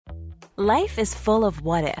Life is full of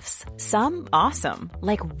what-ifs. Some awesome,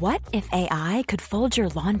 like what if AI could fold your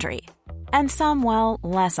laundry? And some, well,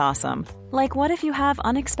 less awesome, like what if you have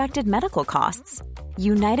unexpected medical costs?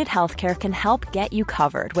 United Healthcare can help get you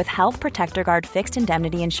covered with Health Protector Guard fixed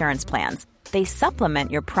indemnity insurance plans. They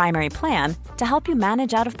supplement your primary plan to help you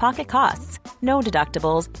manage out-of-pocket costs. No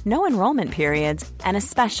deductibles, no enrollment periods, and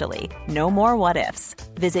especially no more what-ifs.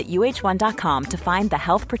 Visit uh1.com to find the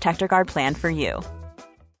Health Protector Guard plan for you.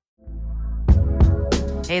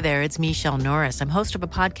 Hey there, it's Michelle Norris. I'm host of a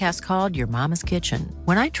podcast called Your Mama's Kitchen.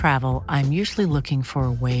 When I travel, I'm usually looking for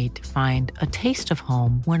a way to find a taste of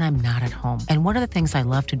home when I'm not at home. And one of the things I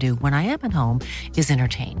love to do when I am at home is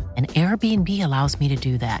entertain. And Airbnb allows me to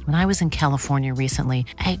do that. When I was in California recently,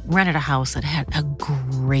 I rented a house that had a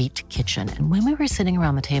great kitchen. And when we were sitting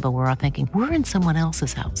around the table, we were all thinking, we're in someone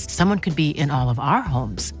else's house. Someone could be in all of our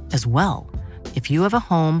homes as well. If you have a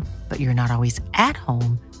home, but you're not always at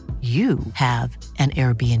home, you have an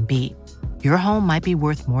Airbnb. Your home might be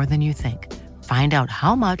worth more than you think. Find out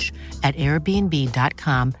how much at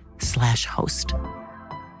airbnb.com/host.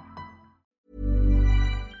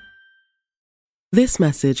 This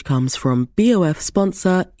message comes from BoF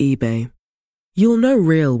sponsor eBay. You'll know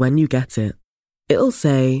real when you get it. It'll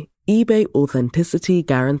say eBay Authenticity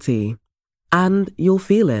Guarantee. And you'll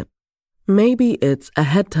feel it. Maybe it's a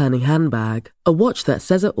head-turning handbag, a watch that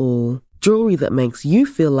says it all, jewelry that makes you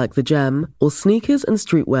feel like the gem, or sneakers and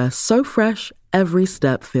streetwear so fresh, every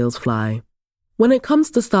step feels fly. When it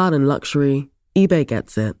comes to style and luxury, eBay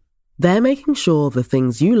gets it. They're making sure the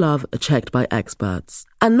things you love are checked by experts.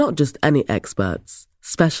 And not just any experts,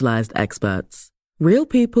 specialized experts. Real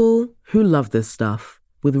people who love this stuff,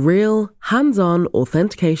 with real, hands-on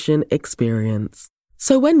authentication experience.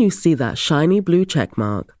 So when you see that shiny blue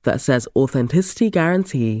checkmark that says Authenticity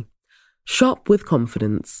Guarantee, shop with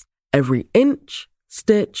confidence. Every inch,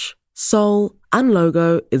 stitch, sole, and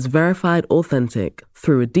logo is verified authentic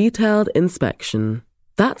through a detailed inspection.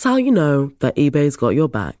 That's how you know that eBay's got your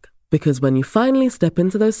back. Because when you finally step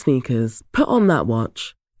into those sneakers, put on that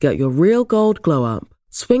watch, get your real gold glow up,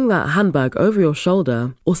 swing that handbag over your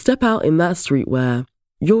shoulder, or step out in that streetwear,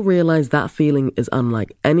 you'll realize that feeling is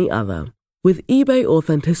unlike any other. With eBay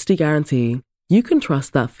Authenticity Guarantee, you can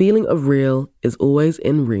trust that feeling of real is always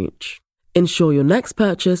in reach. Ensure your next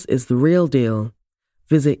purchase is the real deal.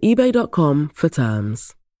 Visit ebay.com for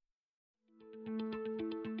terms.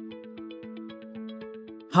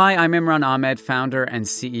 Hi, I'm Imran Ahmed, founder and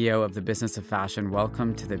CEO of the Business of Fashion.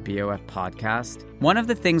 Welcome to the BoF podcast. One of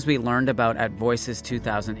the things we learned about at Voices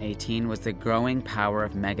 2018 was the growing power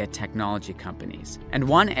of mega technology companies. And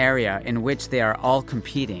one area in which they are all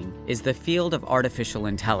competing is the field of artificial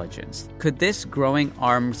intelligence. Could this growing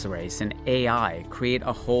arms race in AI create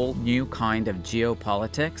a whole new kind of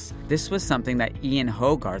geopolitics? This was something that Ian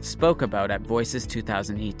Hogarth spoke about at Voices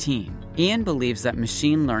 2018. Ian believes that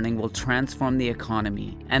machine learning will transform the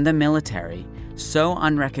economy and the military so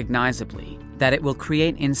unrecognizably that it will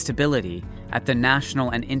create instability at the national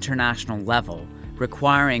and international level,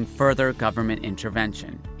 requiring further government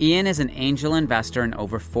intervention. Ian is an angel investor in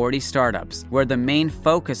over 40 startups, where the main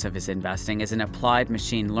focus of his investing is in applied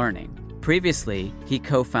machine learning. Previously, he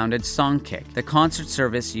co-founded Songkick, the concert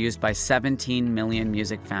service used by 17 million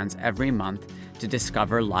music fans every month to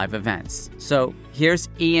discover live events. So here's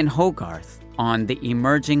Ian Hogarth on the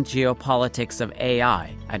emerging geopolitics of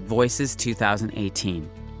AI at Voices 2018.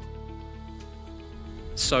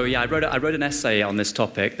 So I wrote an essay on this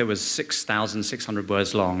topic that was 6,600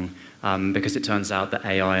 words long because it turns out that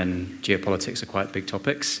AI and geopolitics are quite big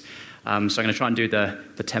topics. So I'm going to try and do the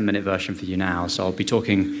 10-minute version for you now. So I'll be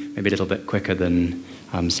talking maybe a little bit quicker than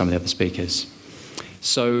some of the other speakers.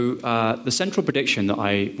 So the central prediction that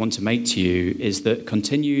I want to make to you is that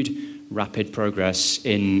continued rapid progress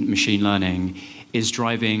in machine learning is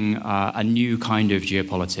driving a new kind of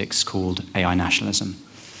geopolitics called AI nationalism.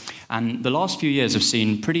 And the last few years have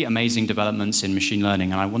seen pretty amazing developments in machine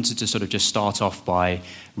learning, and I wanted to sort of just start off by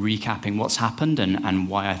recapping what's happened and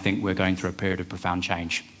why I think we're going through a period of profound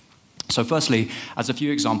change. So firstly, as a few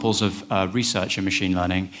examples of research in machine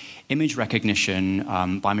learning, image recognition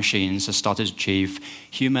by machines has started to achieve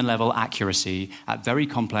human-level accuracy at very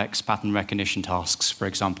complex pattern recognition tasks, for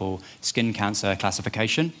example, skin cancer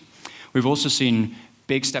classification. We've also seen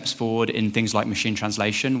big steps forward in things like machine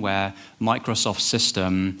translation, where Microsoft's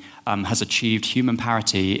system has achieved human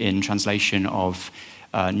parity in translation of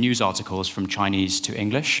news articles from Chinese to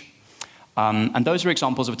English. And those are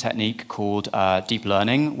examples of a technique called deep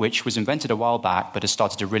learning, which was invented a while back, but has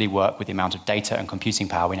started to really work with the amount of data and computing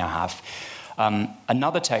power we now have.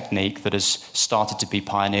 Another technique that has started to be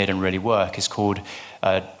pioneered and really work is called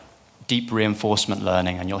deep reinforcement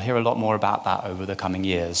learning, and you'll hear a lot more about that over the coming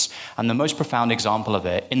years. And the most profound example of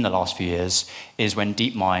it in the last few years is when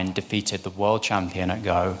DeepMind defeated the world champion at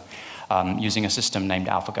Go using a system named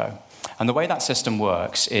AlphaGo. And the way that system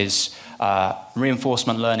works is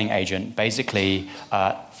reinforcement learning agent basically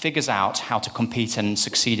figures out how to compete and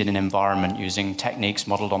succeed in an environment using techniques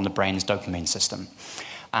modeled on the brain's dopamine system.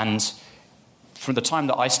 And from the time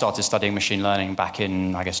that I started studying machine learning back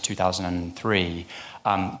in, I guess, 2003,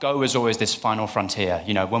 Go was always this final frontier.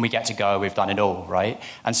 You know, when we get to Go, we've done it all, right?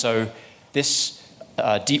 And so this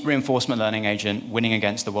deep reinforcement learning agent winning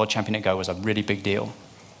against the world champion at Go was a really big deal.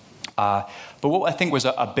 But what I think was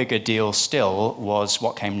a bigger deal still was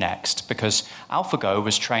what came next, because AlphaGo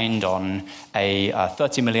was trained on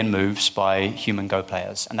 30 million moves by human Go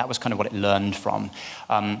players, and that was kind of what it learned from.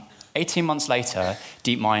 18 months later,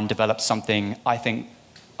 DeepMind developed something I think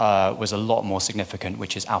was a lot more significant,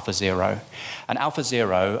 which is AlphaZero. And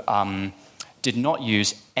AlphaZero did not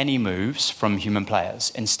use any moves from human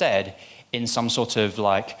players. Instead, in some sort of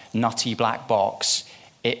like nutty black box,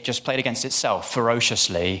 it just played against itself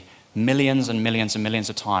ferociously, millions and millions and millions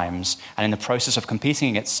of times, and in the process of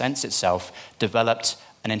competing against itself, developed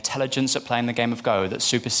an intelligence at playing the game of Go that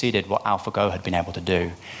superseded what AlphaGo had been able to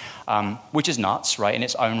do. Which is nuts, right? In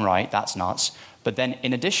its own right, that's nuts. But then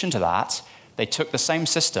in addition to that, they took the same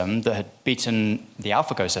system that had beaten the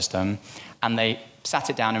AlphaGo system, and they sat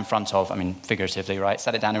it down in front of, I mean, figuratively, right?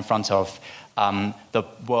 Sat it down in front of the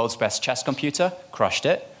world's best chess computer, crushed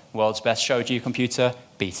it. World's best shogi computer,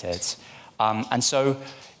 beat it. And so,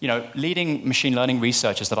 you know, leading machine learning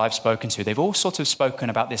researchers that I've spoken to, they've all sort of spoken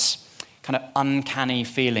about this kind of uncanny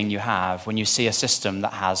feeling you have when you see a system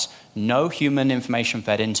that has no human information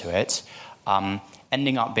fed into it,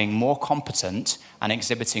 ending up being more competent and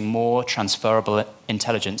exhibiting more transferable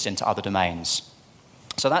intelligence into other domains.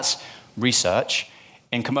 So that's research.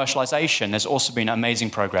 In commercialization, there's also been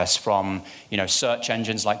amazing progress from, you know, search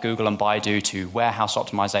engines like Google and Baidu to warehouse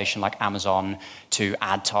optimization like Amazon to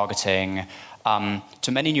ad targeting,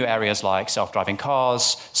 to many new areas like self-driving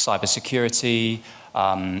cars, cybersecurity,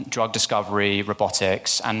 drug discovery,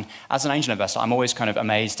 robotics. And as an angel investor, I'm always kind of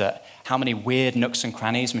amazed at how many weird nooks and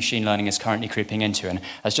crannies machine learning is currently creeping into. And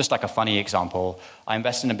as just like a funny example, I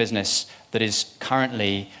invest in a business that is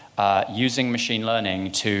currently using machine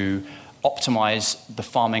learning to optimize the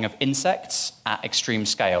farming of insects at extreme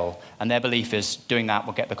scale. And their belief is doing that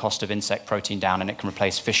will get the cost of insect protein down and it can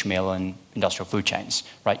replace fish meal in industrial food chains,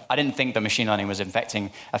 right? I didn't think that machine learning was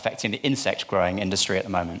affecting the insect growing industry at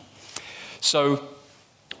the moment. So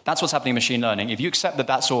that's what's happening in machine learning. If you accept that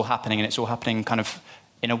that's all happening and it's all happening kind of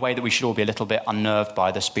in a way that we should all be a little bit unnerved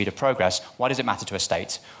by the speed of progress, why does it matter to a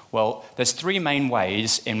state? Well, there's three main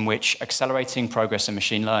ways in which accelerating progress in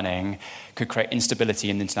machine learning could create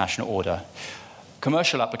instability in the international order.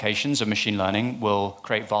 Commercial applications of machine learning will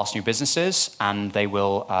create vast new businesses, and they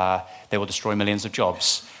will destroy millions of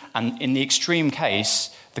jobs. And in the extreme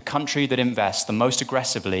case, the country that invests the most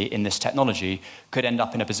aggressively in this technology could end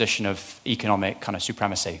up in a position of economic kind of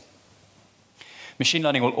supremacy. Machine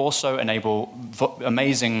learning will also enable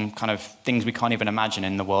amazing kind of things we can't even imagine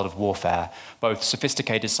in the world of warfare, both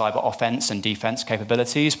sophisticated cyber offense and defense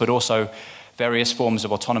capabilities, but also various forms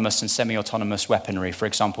of autonomous and semi-autonomous weaponry, for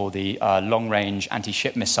example, the long-range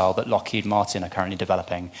anti-ship missile that Lockheed Martin are currently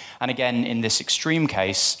developing. And again, in this extreme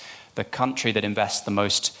case, the country that invests the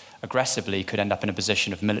most aggressively could end up in a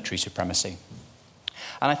position of military supremacy.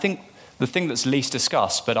 And I think the thing that's least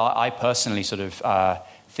discussed, but I personally sort of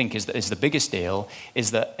think is the biggest deal,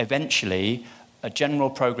 is that eventually a general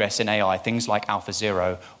progress in AI, things like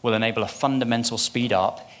AlphaZero, will enable a fundamental speed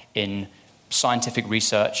up in scientific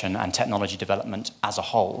research and technology development as a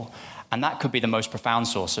whole. And that could be the most profound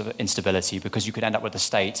source of instability, because you could end up with a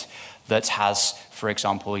state that has, for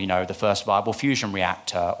example, you know, the first viable fusion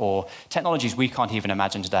reactor or technologies we can't even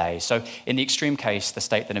imagine today. So in the extreme case, the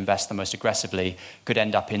state that invests the most aggressively could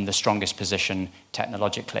end up in the strongest position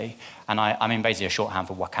technologically. And I mean basically a shorthand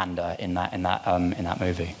for Wakanda in that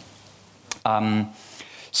movie.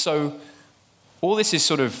 So all this is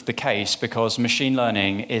sort of the case because machine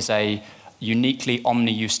learning is a uniquely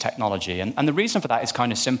omni-use technology. And the reason for that is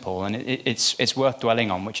kind of simple, and it's worth dwelling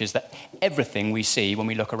on, which is that everything we see when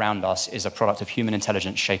we look around us is a product of human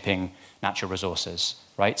intelligence shaping natural resources,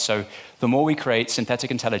 right? So the more we create synthetic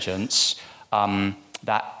intelligence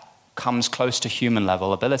that comes close to human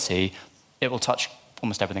level ability, it will touch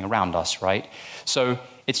almost everything around us, right? So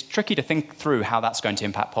it's tricky to think through how that's going to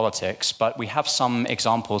impact politics, but we have some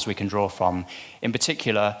examples we can draw from, in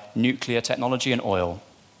particular, nuclear technology and oil.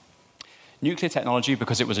 nuclear technology,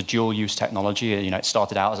 because it was a dual-use technology, it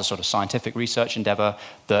started out as a sort of scientific research endeavor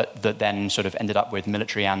that then sort of ended up with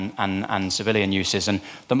military and civilian uses. And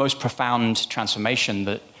the most profound transformation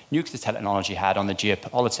that nuclear technology had on the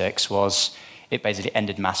geopolitics was it basically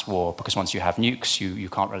ended mass war, because once you have nukes, you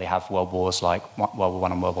can't really have world wars like World War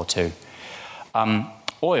I and World War II.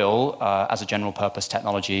 Oil, as a general-purpose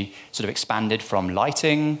technology, sort of expanded from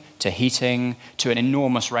lighting to heating to an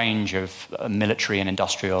enormous range of military and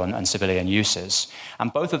industrial and civilian uses.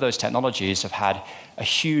 And both of those technologies have had a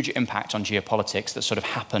huge impact on geopolitics that sort of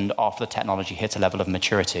happened after the technology hit a level of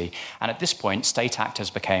maturity. And at this point, state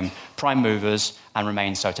actors became prime movers and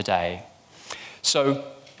remain so today. So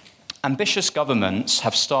ambitious governments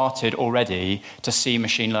have started already to see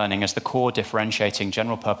machine learning as the core differentiating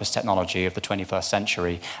general-purpose technology of the 21st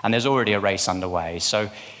century, and there's already a race underway. So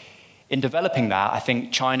in developing that, I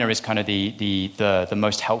think China is kind of the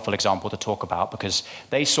most helpful example to talk about, because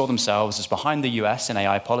they saw themselves as behind the US in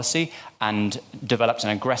AI policy and developed an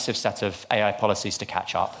aggressive set of AI policies to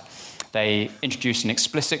catch up. They introduced an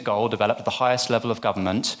explicit goal, developed at the highest level of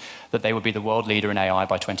government, that they would be the world leader in AI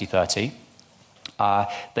by 2030.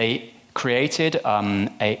 They created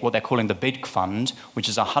what they're calling the Big Fund, which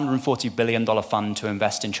is a $140 billion fund to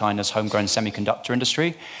invest in China's homegrown semiconductor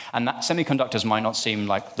industry. And that semiconductors might not seem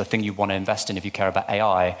like the thing you want to invest in if you care about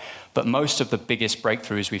AI, but most of the biggest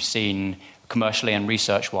breakthroughs we've seen commercially and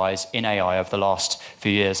research-wise in AI over the last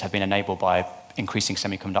few years have been enabled by increasing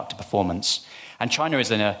semiconductor performance. And China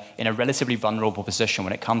is in a relatively vulnerable position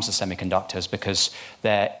when it comes to semiconductors, because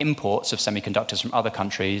their imports of semiconductors from other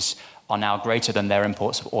countries are now greater than their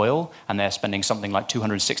imports of oil, and they're spending something like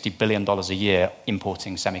 $260 billion a year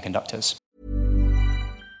importing semiconductors.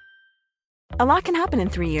 A lot can happen in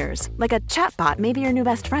 3 years, like a chatbot may be your new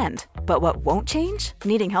best friend. But what won't change?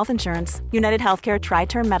 Needing health insurance. United Healthcare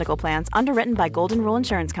Tri-Term Medical Plans, underwritten by Golden Rule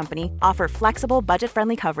Insurance Company, offer flexible,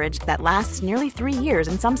 budget-friendly coverage that lasts nearly 3 years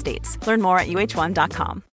in some states. Learn more at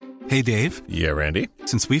uh1.com. Hey, Dave. Yeah, Randy.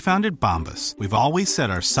 Since we founded Bombas, we've always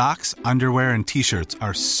said our socks, underwear, and T-shirts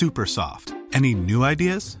are super soft. Any new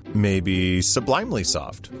ideas? Maybe sublimely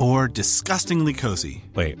soft. Or disgustingly cozy.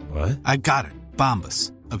 Wait, what? I got it.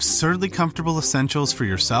 Bombas. Absurdly comfortable essentials for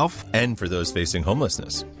yourself and for those facing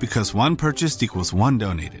homelessness. Because one purchased equals one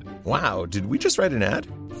donated. Wow, did we just write an ad?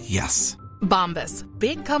 Yes. Bombas.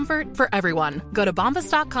 Big comfort for everyone. Go to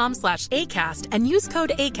bombas.com/ACAST and use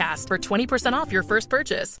code ACAST for 20% off your first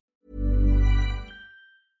purchase.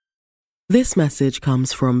 This message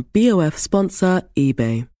comes from BoF sponsor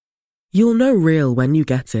eBay. You'll know real when you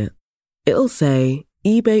get it. It'll say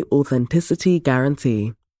eBay Authenticity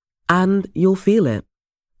Guarantee. And you'll feel it.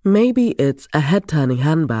 Maybe it's a head-turning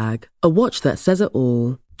handbag, a watch that says it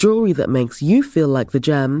all, jewelry that makes you feel like the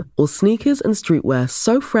gem, or sneakers and streetwear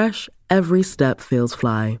so fresh, every step feels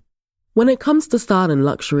fly. When it comes to style and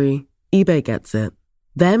luxury, eBay gets it.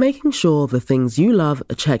 They're making sure the things you love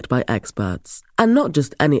are checked by experts. And not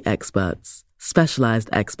just any experts, specialized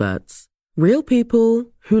experts. Real people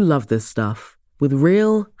who love this stuff, with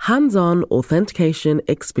real, hands-on authentication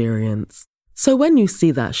experience. So when you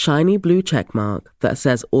see that shiny blue checkmark that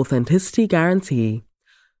says Authenticity Guarantee,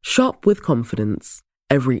 shop with confidence.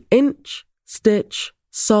 Every inch, stitch,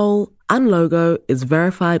 sole, and logo is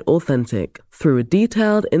verified authentic through a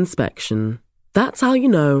detailed inspection. That's how you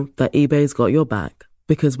know that eBay's got your back.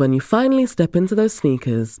 Because when you finally step into those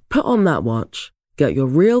sneakers, put on that watch, get your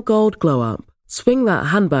real gold glow up, swing that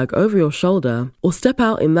handbag over your shoulder, or step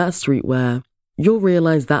out in that streetwear, you'll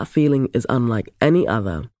realize that feeling is unlike any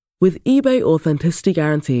other. With eBay Authenticity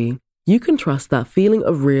Guarantee, you can trust that feeling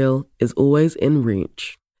of real is always in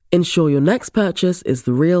reach. Ensure your next purchase is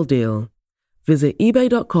the real deal. Visit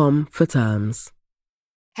ebay.com for terms.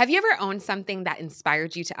 Have you ever owned something that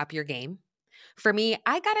inspired you to up your game? For me,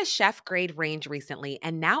 I got a chef-grade range recently,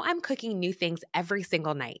 and now I'm cooking new things every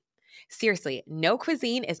single night. Seriously, no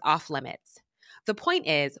cuisine is off limits. The point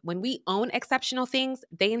is, when we own exceptional things,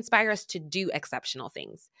 they inspire us to do exceptional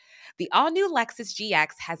things. The all-new Lexus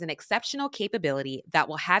GX has an exceptional capability that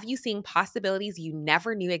will have you seeing possibilities you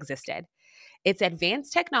never knew existed. Its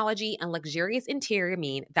advanced technology and luxurious interior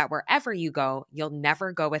mean that wherever you go, you'll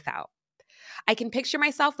never go without. I can picture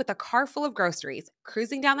myself with a car full of groceries,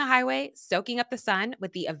 cruising down the highway, soaking up the sun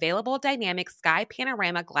with the available dynamic sky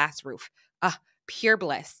panorama glass roof. Pure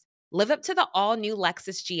bliss. Live up to the all-new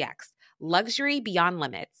Lexus GX. Luxury beyond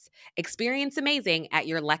limits. Experience amazing at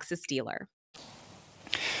your Lexus dealer.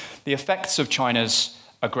 The effects of China's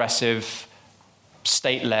aggressive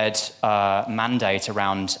state-led mandate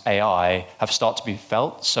around AI have started to be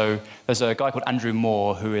felt. So there's a guy called Andrew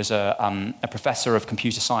Moore who is a professor of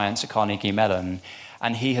computer science at Carnegie Mellon,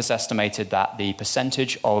 And he has estimated that the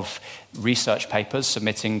percentage of research papers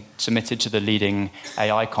submitted to the leading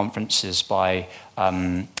AI conferences by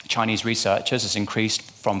Chinese researchers has increased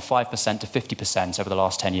from 5% to 50% over the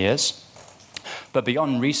last 10 years. But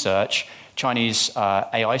beyond research, Chinese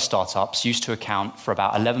AI startups used to account for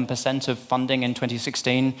about 11% of funding in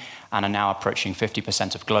 2016 and are now approaching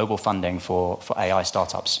 50% of global funding for AI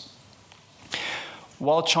startups.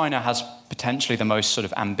 While China has potentially the most sort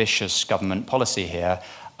of ambitious government policy here,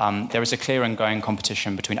 there is a clear and growing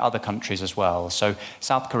competition between other countries as well. So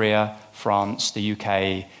South Korea, France, the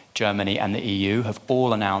UK, Germany, and the EU have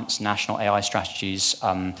all announced national AI strategies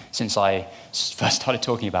since I first started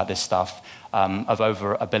talking about this stuff, of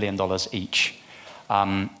over $1 billion each.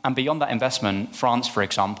 And beyond that investment, France, for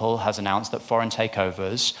example, has announced that foreign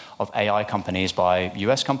takeovers of AI companies by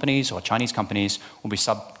US companies or Chinese companies will be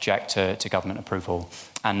subject to government approval.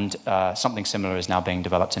 And something similar is now being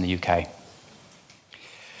developed in the UK.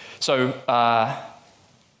 So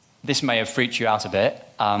this may have freaked you out a bit,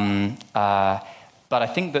 but I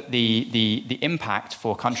think that the impact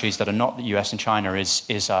for countries that are not the US and China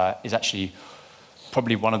is actually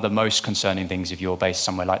probably one of the most concerning things if you're based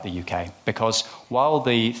somewhere like the UK. Because while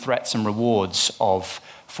the threats and rewards of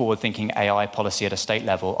forward-thinking AI policy at a state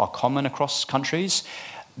level are common across countries,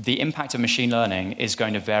 the impact of machine learning is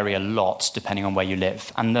going to vary a lot depending on where you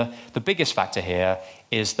live. And the biggest factor here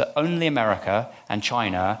is that only America and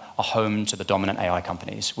China are home to the dominant AI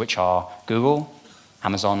companies, which are Google,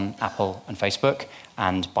 Amazon, Apple, and Facebook,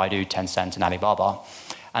 and Baidu, Tencent, and Alibaba.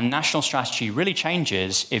 And national strategy really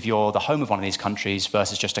changes if you're the home of one of these countries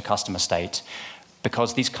versus just a customer state,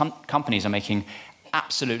 because these companies are making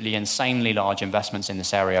absolutely insanely large investments in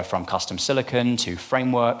this area, from custom silicon to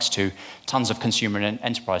frameworks to tons of consumer and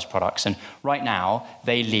enterprise products. And right now,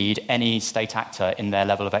 they lead any state actor in their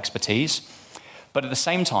level of expertise. But at the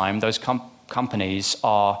same time, those companies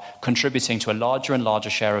are contributing to a larger and larger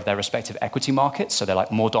share of their respective equity markets, so they're like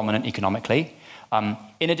more dominant economically.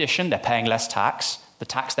 In addition, they're paying less tax. The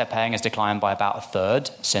tax they're paying has declined by about a third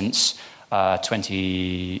since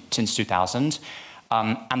 2000.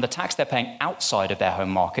 And the tax they're paying outside of their home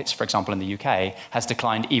markets, for example in the UK, has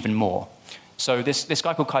declined even more. So this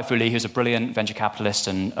guy called Kai-Fu Lee, who's a brilliant venture capitalist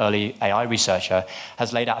and early AI researcher,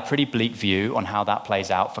 has laid out a pretty bleak view on how that plays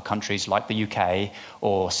out for countries like the UK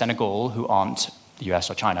or Senegal, who aren't the US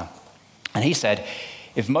or China. And he said,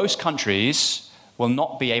 if most countries will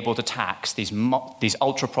not be able to tax these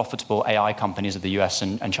ultra-profitable AI companies of the US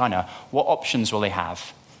and China, what options will they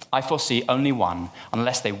have? I foresee only one.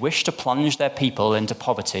 Unless they wish to plunge their people into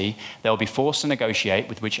poverty, they'll be forced to negotiate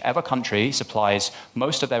with whichever country supplies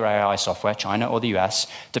most of their AI software, China or the US,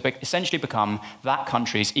 to essentially become that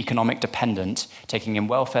country's economic dependent, taking in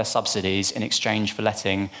welfare subsidies in exchange for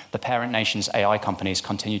letting the parent nation's AI companies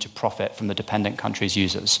continue to profit from the dependent country's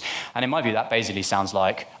users. And in my view, that basically sounds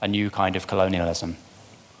like a new kind of colonialism.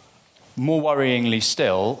 More worryingly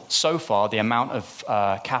still, so far, the amount of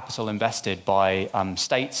capital invested by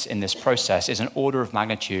states in this process is an order of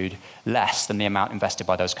magnitude less than the amount invested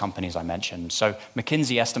by those companies I mentioned. So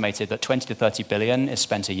McKinsey estimated that 20 to 30 billion is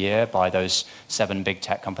spent a year by those 7 big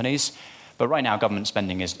tech companies. But right now, government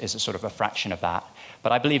spending is a sort of a fraction of that.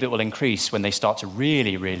 But I believe it will increase when they start to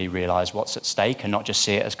really, really realize what's at stake and not just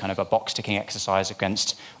see it as kind of a box-ticking exercise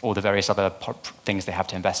against all the various other things they have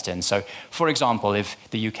to invest in. So, for example, if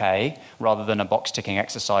the UK, rather than a box-ticking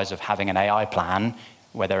exercise of having an AI plan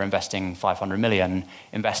where they're investing 500 million,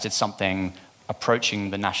 invested something approaching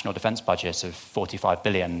the national defense budget of 45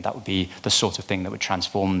 billion, that would be the sort of thing that would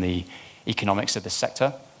transform the economics of this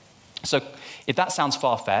sector. So if that sounds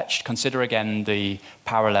far-fetched, consider again the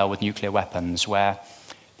parallel with nuclear weapons, where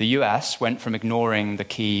the US went from ignoring the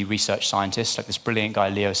key research scientists, like this brilliant guy,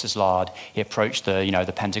 Leo Szilard. He approached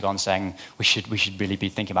the Pentagon saying, we should really be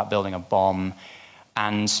thinking about building a bomb.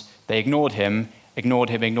 And they ignored him,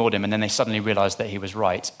 and then they suddenly realized that he was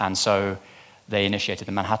right. And so they initiated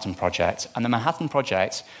the Manhattan Project. And the Manhattan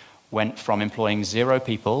Project went from employing 0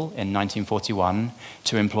 people in 1941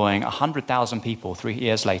 to employing 100,000 people 3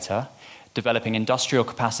 years later, developing industrial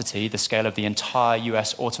capacity, the scale of the entire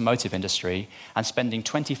US automotive industry, and spending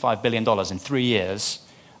 $25 billion in 3 years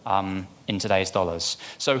in today's dollars.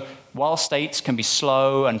 So while states can be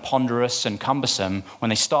slow and ponderous and cumbersome, when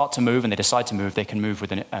they start to move and they decide to move, they can move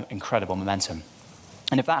with an incredible momentum.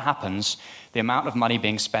 And if that happens, the amount of money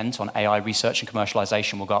being spent on AI research and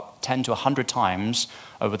commercialization will go up 10 to 100 times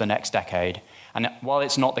over the next decade. And while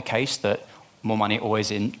it's not the case that more money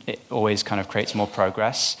always kind of creates more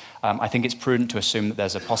progress, I think it's prudent to assume that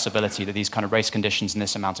there's a possibility that these kind of race conditions and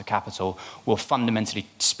this amount of capital will fundamentally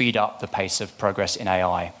speed up the pace of progress in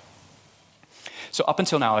AI. So up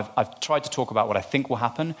until now, I've tried to talk about what I think will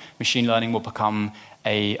happen. Machine learning will become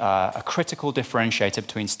a critical differentiator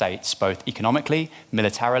between states, both economically,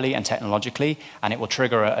 militarily, and technologically, and it will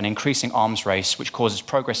trigger an increasing arms race, which causes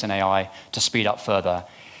progress in AI to speed up further.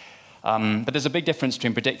 But there's a big difference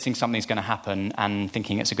between predicting something's going to happen and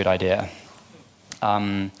thinking it's a good idea.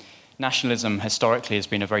 Nationalism historically has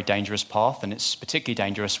been a very dangerous path, and it's particularly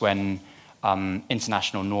dangerous when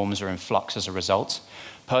international norms are in flux as a result.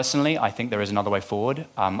 Personally, I think there is another way forward.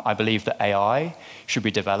 I believe that AI should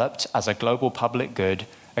be developed as a global public good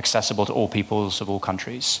accessible to all peoples of all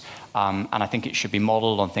countries. And I think it should be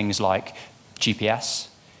modeled on things like GPS,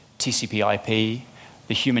 TCP/IP,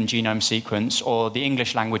 the human genome sequence, or the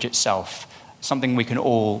English language itself, something we can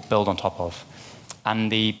all build on top of. And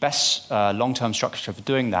the best long-term structure for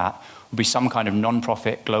doing that would be some kind of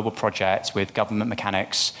non-profit global project with government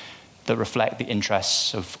mechanics that reflect the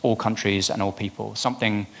interests of all countries and all people,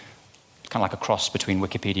 something kind of like a cross between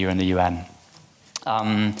Wikipedia and the UN.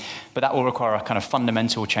 But that will require a kind of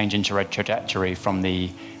fundamental change in trajectory from the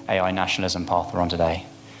AI nationalism path we're on today.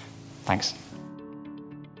 Thanks.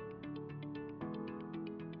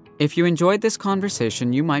 If you enjoyed this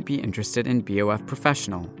conversation, you might be interested in BoF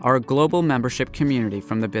Professional, our global membership community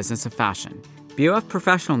from the business of fashion. BoF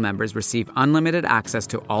Professional members receive unlimited access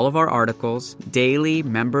to all of our articles, daily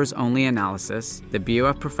members-only analysis, the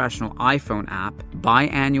BoF Professional iPhone app,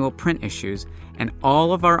 biannual print issues, and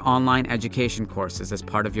all of our online education courses as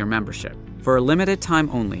part of your membership. For a limited time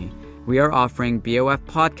only, we are offering BoF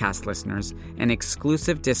podcast listeners an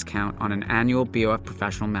exclusive discount on an annual BoF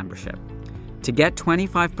Professional membership. To get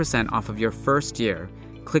 25% off of your first year,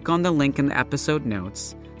 click on the link in the episode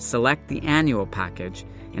notes, select the annual package,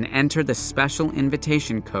 and enter the special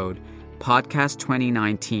invitation code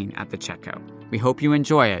podcast2019 at the checkout. We hope you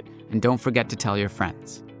enjoy it, and don't forget to tell your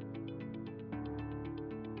friends.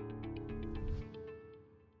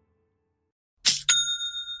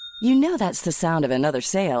 You know that's the sound of another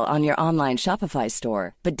sale on your online Shopify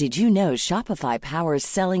store. But did you know Shopify powers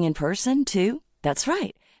selling in person, too? That's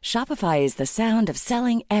right. Shopify is the sound of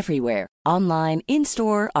selling everywhere. Online,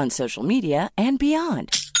 in-store, on social media, and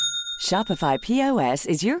beyond. Shopify POS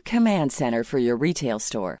is your command center for your retail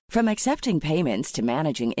store. From accepting payments to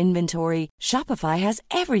managing inventory, Shopify has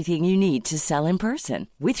everything you need to sell in person.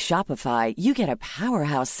 With Shopify, you get a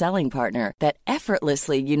powerhouse selling partner that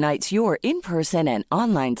effortlessly unites your in-person and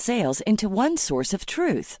online sales into one source of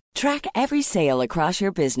truth. Track every sale across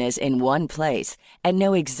your business in one place and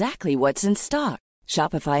know exactly what's in stock.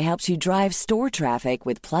 Shopify helps you drive store traffic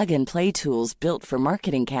with plug-and-play tools built for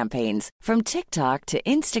marketing campaigns, from TikTok to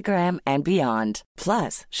Instagram and beyond.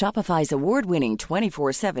 Plus, Shopify's award-winning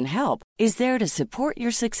 24/7 help is there to support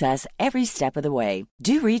your success every step of the way.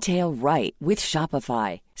 Do retail right with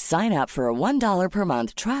Shopify. Sign up for a $1 per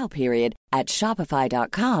month trial period at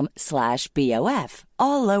shopify.com/BOF,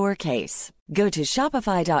 all lowercase. Go to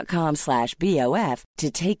shopify.com/BOF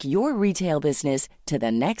to take your retail business to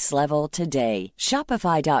the next level today.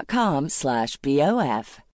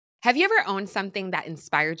 Shopify.com/BOF. Have you ever owned something that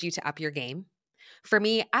inspired you to up your game? For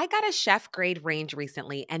me, I got a chef-grade range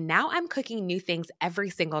recently, and now I'm cooking new things every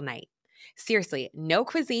single night. Seriously, no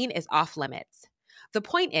cuisine is off limits. The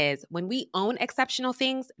point is, when we own exceptional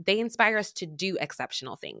things, they inspire us to do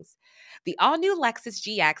exceptional things. The all-new Lexus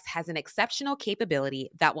GX has an exceptional capability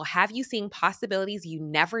that will have you seeing possibilities you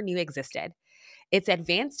never knew existed. Its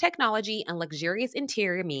advanced technology and luxurious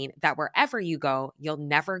interior mean that wherever you go, you'll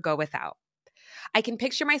never go without. I can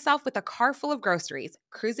picture myself with a car full of groceries,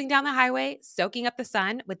 cruising down the highway, soaking up the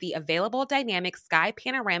sun with the available dynamic sky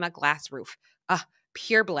panorama glass roof.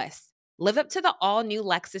 Pure bliss. Live up to the all-new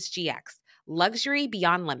Lexus GX. Luxury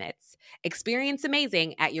beyond limits. Experience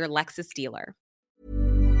amazing at your Lexus dealer.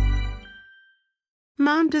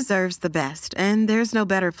 Mom deserves the best, and there's no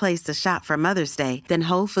better place to shop for Mother's Day than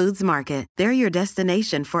Whole Foods Market. They're your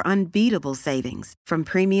destination for unbeatable savings, from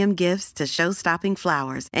premium gifts to show-stopping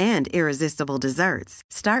flowers and irresistible desserts.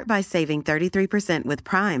 Start by saving 33% with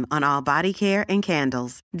Prime on all body care and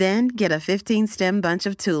candles. Then get a 15-stem bunch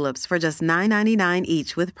of tulips for just $9.99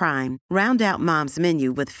 each with Prime. Round out Mom's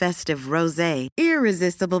menu with festive rosé,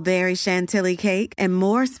 irresistible berry chantilly cake, and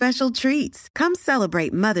more special treats. Come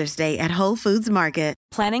celebrate Mother's Day at Whole Foods Market.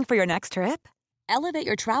 Planning for your next trip? Elevate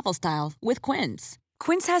your travel style with Quince.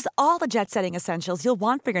 Quince has all the jet-setting essentials you'll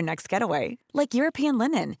want for your next getaway, like European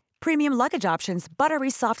linen, premium luggage options, buttery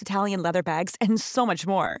soft Italian leather bags, and so much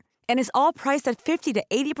more. And is all priced at 50 to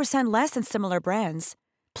 80% less than similar brands.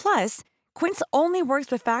 Plus, Quince only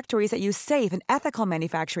works with factories that use safe and ethical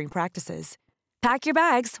manufacturing practices. Pack your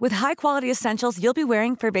bags with high-quality essentials you'll be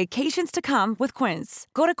wearing for vacations to come with Quince.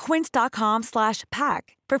 Go to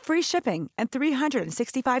quince.com/pack for free shipping and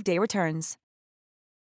 365-day returns.